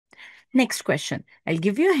Next question. I'll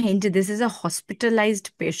give you a hint. This is a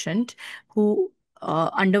hospitalized patient who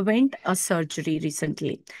underwent a surgery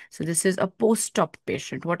recently. So this is a post-op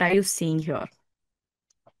patient. What are you seeing here?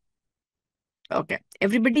 Okay.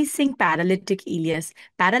 Everybody's saying paralytic ileus.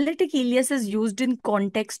 Paralytic ileus is used in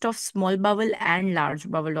context of small bowel and large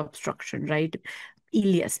bowel obstruction, right?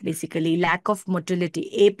 Ileus, basically, lack of motility,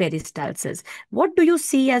 aperistalsis. What do you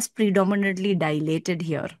see as predominantly dilated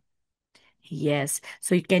here? Yes.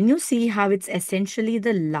 So can you see how it's essentially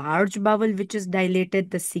the large bowel which is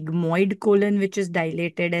dilated, the sigmoid colon which is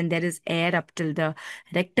dilated, and there is air up till the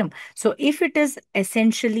rectum. So if it is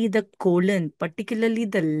essentially the colon, particularly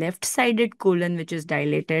the left-sided colon which is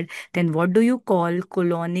dilated, then what do you call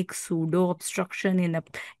colonic pseudo obstruction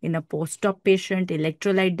in a post-op patient?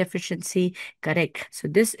 Electrolyte deficiency. Correct. So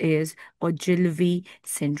this is Ogilvy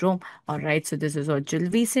syndrome. All right. So this is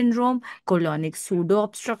Ogilvy syndrome, colonic pseudo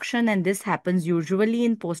obstruction, and this happens usually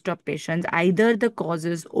in post-op patients. Either the cause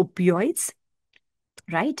is opioids,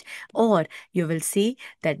 right? Or you will see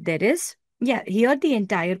that there is, yeah, here the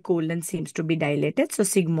entire colon seems to be dilated. So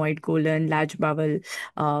sigmoid colon, large bowel,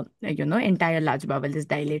 entire large bowel is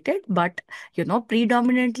dilated. But,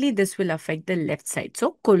 predominantly this will affect the left side.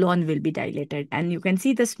 So colon will be dilated. And you can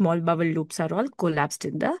see the small bowel loops are all collapsed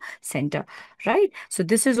in the center, right? So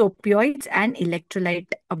this is opioids and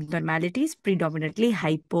electrolyte abnormalities, predominantly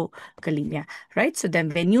hypokalemia, right? So then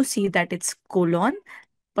when you see that it's colon,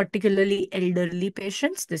 particularly elderly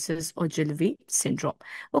patients, this is Ogilvy syndrome.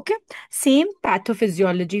 Okay, same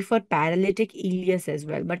pathophysiology for paralytic ileus as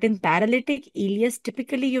well. But in paralytic ileus,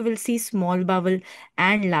 typically you will see small bowel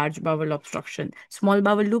and large bowel obstruction. Small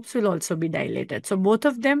bowel loops will also be dilated. So both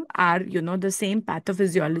of them are, the same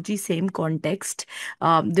pathophysiology, same context.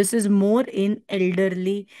 This is more in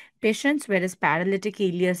elderly patients, whereas paralytic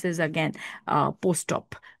ileus is again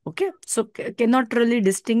post-op. Okay, so cannot really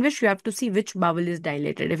distinguish. You have to see which bowel is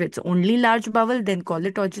dilated. If it's only large bowel, then call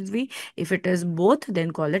it Ogilvy. If it is both, then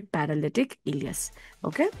call it paralytic ileus.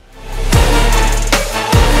 Okay.